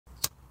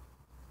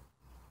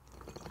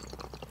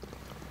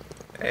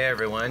Hey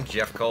everyone,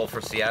 Jeff Cole for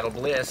Seattle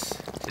Bliss.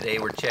 Today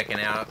we're checking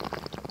out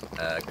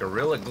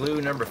Gorilla Glue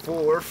number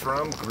 4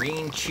 from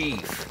Green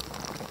Chief.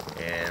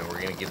 And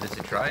we're going to give this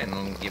a try and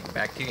we'll get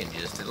back to you in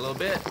just a little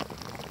bit.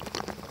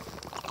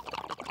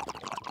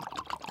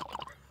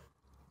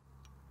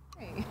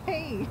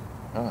 Hey.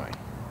 Hi.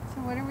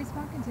 So what are we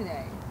smoking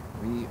today?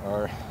 We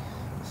are,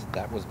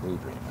 that was Blue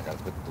Dream. I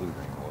gotta put the Blue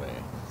Dream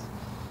away.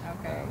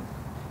 Okay.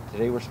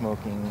 Today we're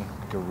smoking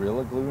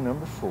Gorilla Glue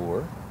number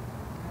 4.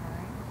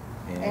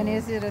 And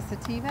is it a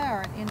sativa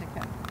or an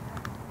indica?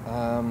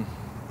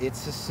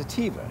 It's a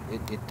sativa.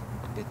 It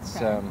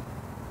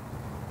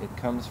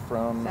comes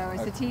from. So a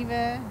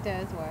sativa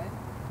does what?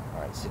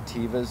 All right,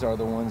 sativas are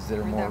the ones that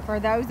are more. For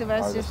those of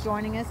us just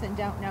joining us and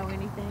don't know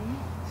anything.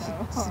 So.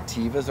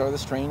 Sativas are the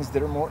strains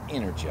that are more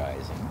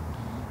energizing.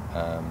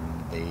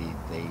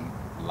 They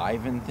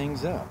liven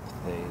things up.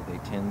 They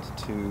tend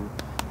to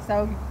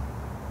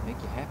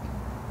make you happy.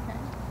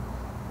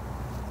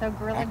 So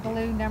Gorilla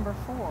Glue number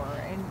 4,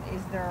 and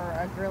is there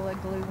a Gorilla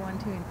Glue 1,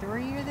 2, and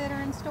 3 that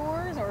are in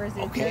stores, or is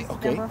it just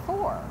number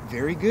 4?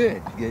 Very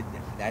good. Good.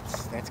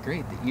 That's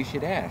great that you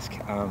should ask.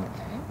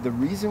 The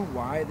reason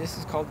why this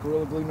is called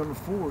Gorilla Glue number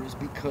 4 is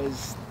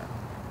because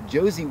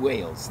Josie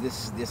Wales,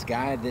 this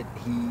guy that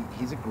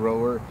he's a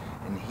grower,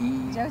 and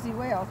he. Josie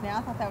Wales. Now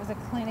I thought that was a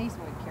Clint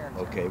Eastwood character.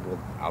 Okay, well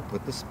I'll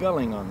put the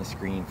spelling on the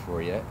screen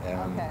for you.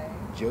 Okay.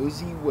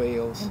 Josie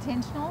Wales.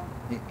 Intentional?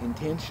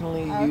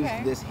 Intentionally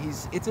used this.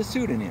 It's a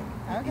pseudonym.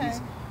 Okay.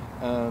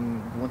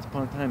 Once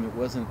upon a time, it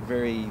wasn't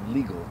very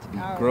legal to be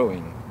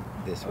growing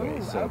this way.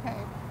 Ooh, so, okay.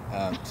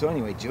 So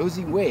anyway,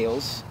 Josie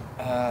Wales,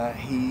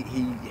 he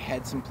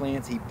had some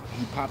plants. He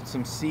popped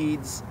some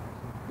seeds.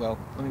 Well,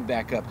 let me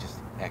back up just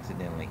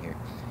accidentally here.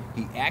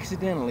 He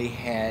accidentally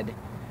had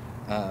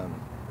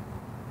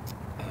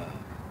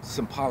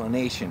some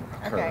pollination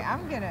occur. Okay,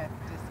 I'm gonna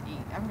just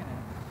eat. I'm gonna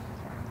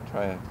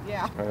try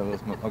a little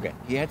smoke. Okay,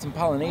 he had some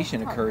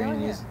pollination occur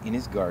in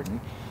his garden.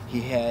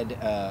 He had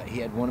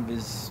one of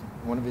his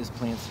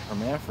plants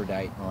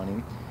hermaphrodite on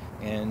him,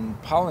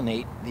 and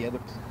pollinate the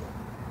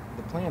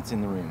plants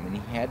in the room. And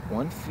he had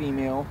one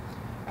female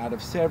out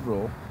of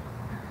several,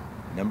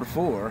 number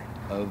 4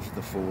 of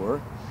the 4,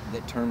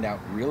 that turned out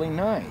really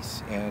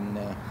nice. And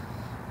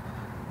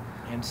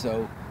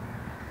so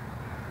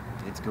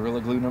it's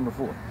Gorilla Glue number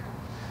 4.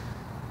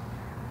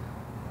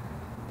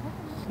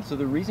 So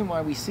the reason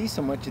why we see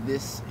so much of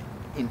this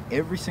in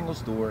every single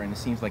store, and it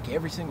seems like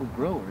every single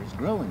grower is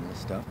growing this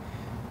stuff,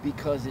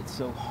 because it's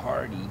so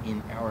hardy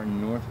in our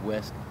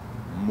Northwest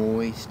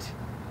moist.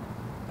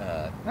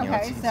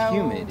 It's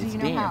humid. Do you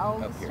know how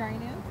old the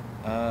strain is?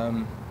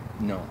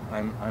 No,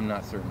 I'm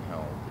not certain how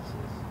old this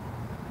is.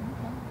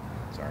 Okay.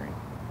 Sorry.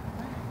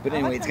 But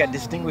anyway, it's got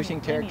distinguishing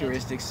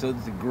characteristics so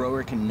that the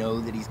grower can know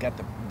that he's got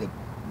the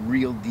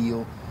real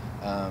deal.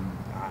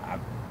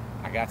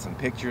 I got some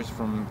pictures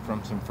from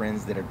some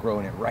friends that are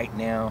growing it right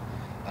now.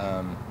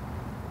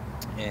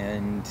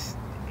 And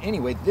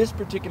anyway, this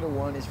particular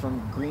one is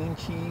from Green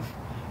Chief,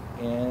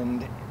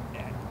 and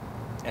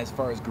as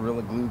far as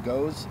Gorilla Glue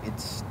goes, it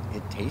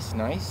tastes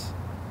nice.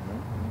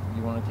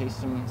 You want to taste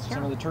some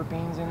of the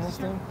terpenes in this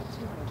thing?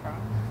 Try. All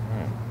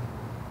right.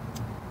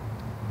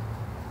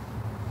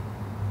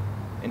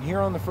 And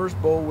here on the first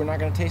bowl, we're not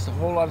going to taste a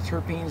whole lot of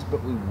terpenes,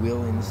 but we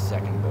will in the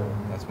second bowl.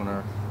 That's when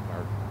our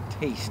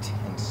taste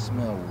and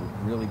smell will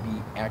really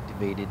be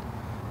activated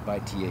by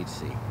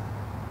THC.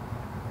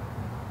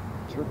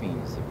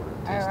 Terpenes that we're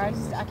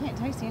tasting. I can't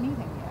taste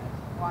anything yet.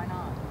 Why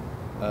not?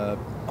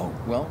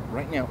 Well,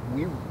 right now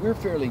we're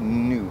fairly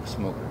new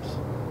smokers,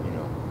 you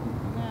know,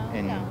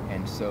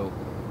 and so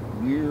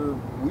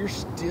we're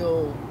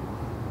still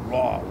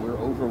raw. We're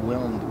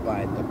overwhelmed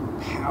by the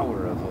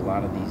power of a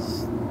lot of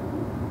these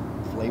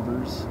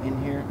flavors in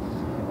here,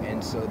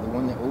 and so the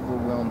one that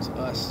overwhelms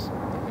us,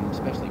 and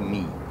especially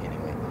me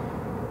anyway,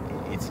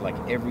 it's like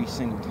every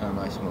single time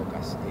I smoke,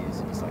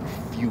 it's like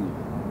fuel,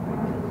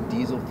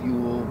 diesel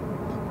fuel,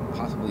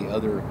 possibly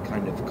other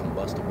kind of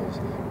combustibles,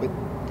 but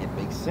it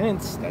makes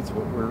sense. That's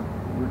what we're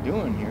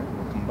doing here.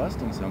 We're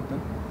combusting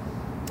something.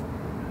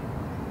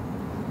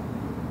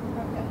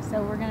 Okay,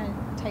 so we're gonna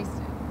taste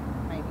it,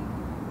 maybe.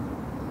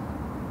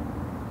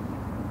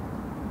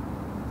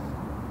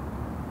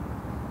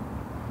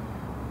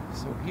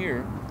 So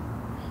here,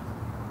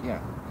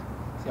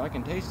 see, I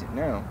can taste it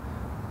now.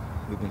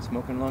 We've been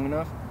smoking long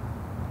enough.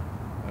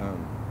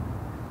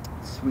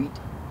 Sweet,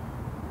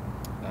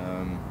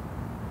 a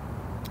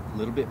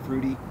little bit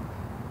fruity,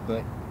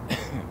 but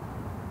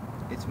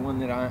it's one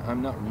that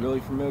I'm not really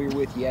familiar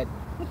with yet.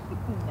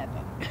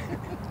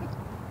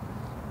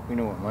 We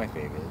know what my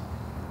fave is.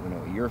 We know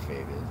what your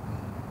fave is.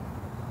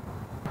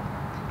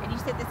 And you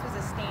said this was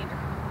a standard.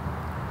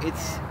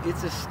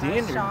 It's a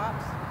standard.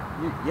 Shops.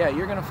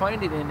 You're going to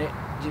find it in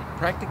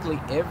practically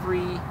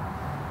every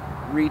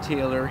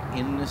retailer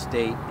in the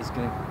state is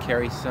going to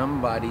carry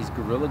somebody's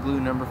Gorilla Glue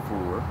number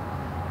 4.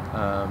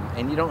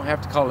 And you don't have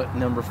to call it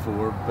number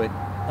 4, but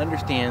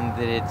understand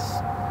that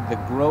it's the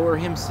grower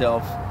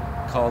himself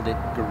called it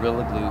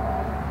Gorilla Glue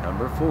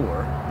number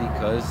 4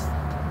 because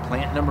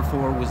plant number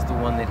 4 was the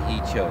one that he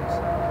chose.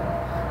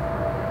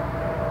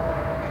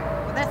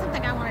 Well, that's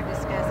something I want to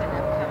discuss in an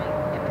upcoming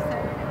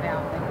episode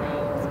about the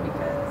names,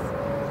 because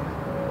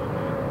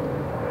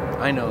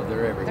I know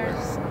they're everywhere.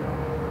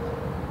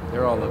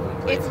 They're all over the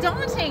place. It's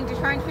daunting to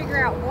try and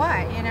figure out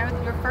what, you know,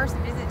 your first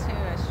visit to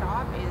a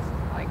shop is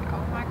like,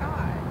 oh my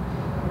God,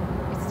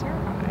 it's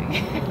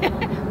terrifying.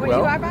 What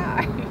do I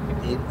buy?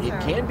 It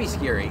can be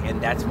scary,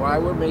 and that's why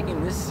we're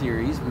making this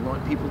series. We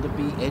want people to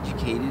be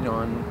educated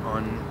on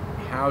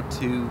how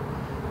to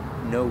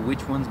know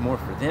which one's more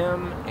for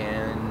them,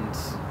 and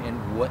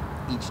what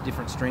each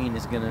different strain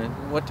is gonna,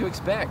 what to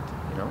expect,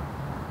 you know.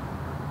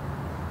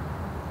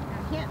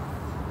 Yes.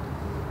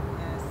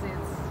 Yes,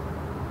 it's.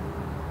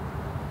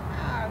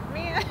 Oh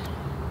man.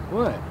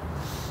 What?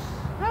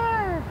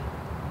 I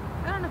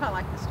don't know if I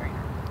like the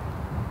strainer.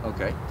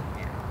 Okay.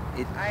 Yeah.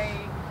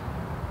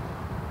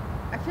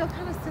 I feel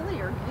kind of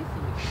silly or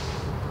goofy.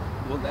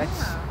 Well,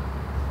 that's.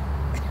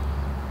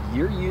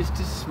 You're used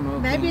to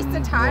smoking. Maybe it's the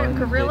type of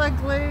Gorilla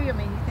Glue. I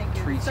mean, you think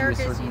of circus,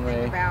 you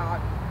think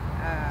about,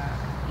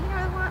 you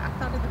know what? I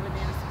thought of the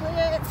banana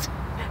splits.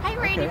 Hey,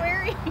 Randy,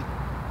 where are you?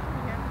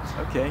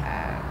 Okay.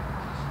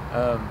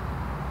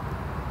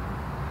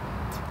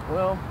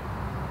 Well.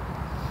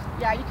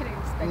 Yeah, you could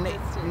expect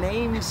this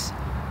too.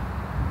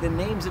 The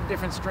names of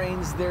different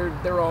strains,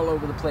 they're all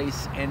over the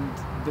place, and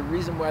the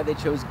reason why they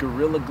chose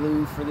Gorilla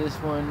Glue for this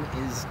one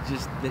is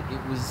just that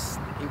it was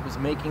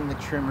making the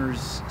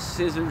trimmers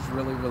scissors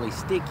really, really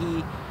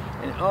sticky,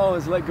 and oh,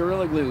 it's like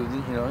Gorilla Glue,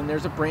 you know. And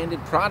there's a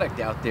branded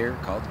product out there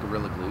called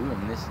Gorilla Glue,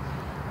 and this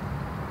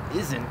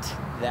isn't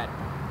that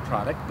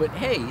product, but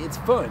hey, it's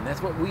fun.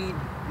 That's what weed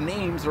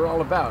names are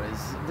all about.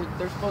 Is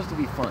they're supposed to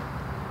be fun.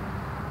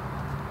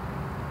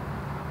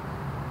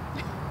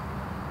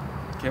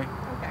 Okay.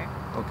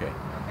 Okay.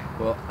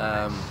 Well,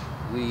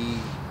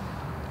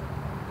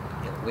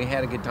 we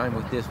had a good time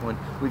with this one.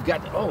 We've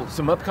got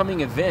some upcoming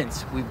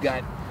events. We've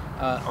got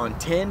on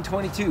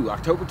 10/22,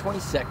 October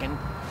 22nd.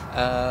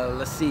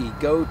 Let's see.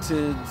 Go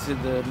to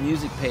the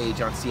music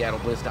page on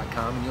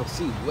SeattleBliss.com, and you'll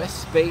see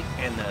West Spate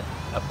and the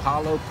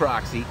Apollo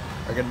Proxy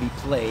are going to be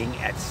playing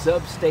at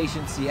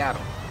Substation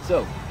Seattle.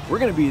 So we're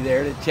going to be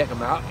there to check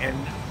them out, and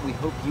we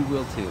hope you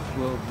will too.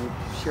 We'll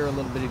share a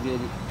little bit of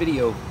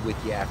video with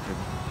you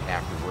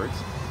afterwards,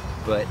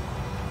 but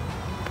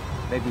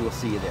maybe we'll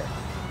see you there.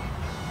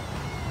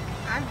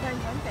 I've done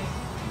one thing.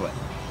 What?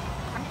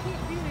 I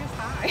can't do this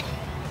high.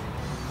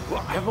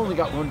 Well, I've only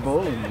got one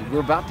bowl, and we're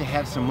about to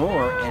have some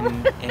more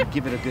and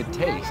give it a good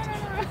taste.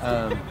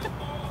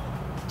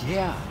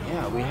 Yeah,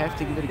 we have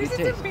to give it a good taste.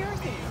 This is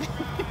embarrassing.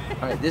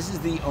 All right, this is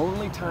the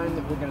only time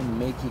that we're going to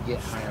make you get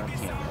high on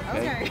camera,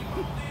 okay?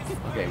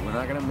 Okay, we're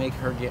not going to make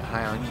her get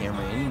high on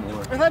camera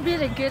anymore. Well, that'd be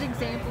a good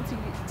example to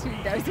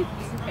those of you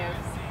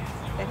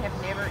that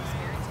have never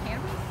experienced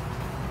cannabis.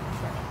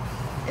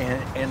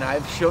 And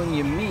I've shown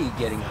you me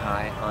getting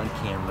high on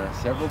camera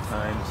several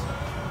times,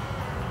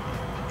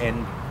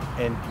 and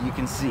you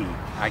can see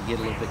I get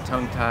a little bit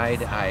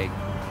tongue-tied.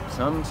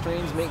 Some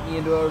strains make me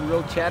into a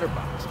real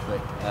chatterbox,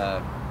 but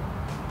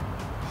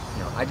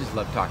you know, I just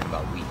love talking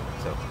about weed.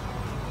 So,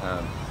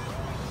 all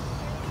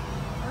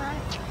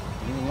right.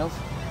 Anything else?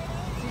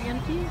 See you in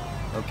a few.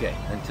 Okay.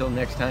 Until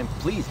next time,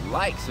 please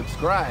like,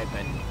 subscribe,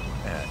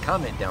 and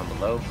comment down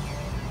below.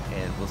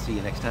 And we'll see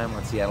you next time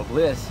on Seattle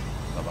Bliss.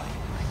 Bye-bye.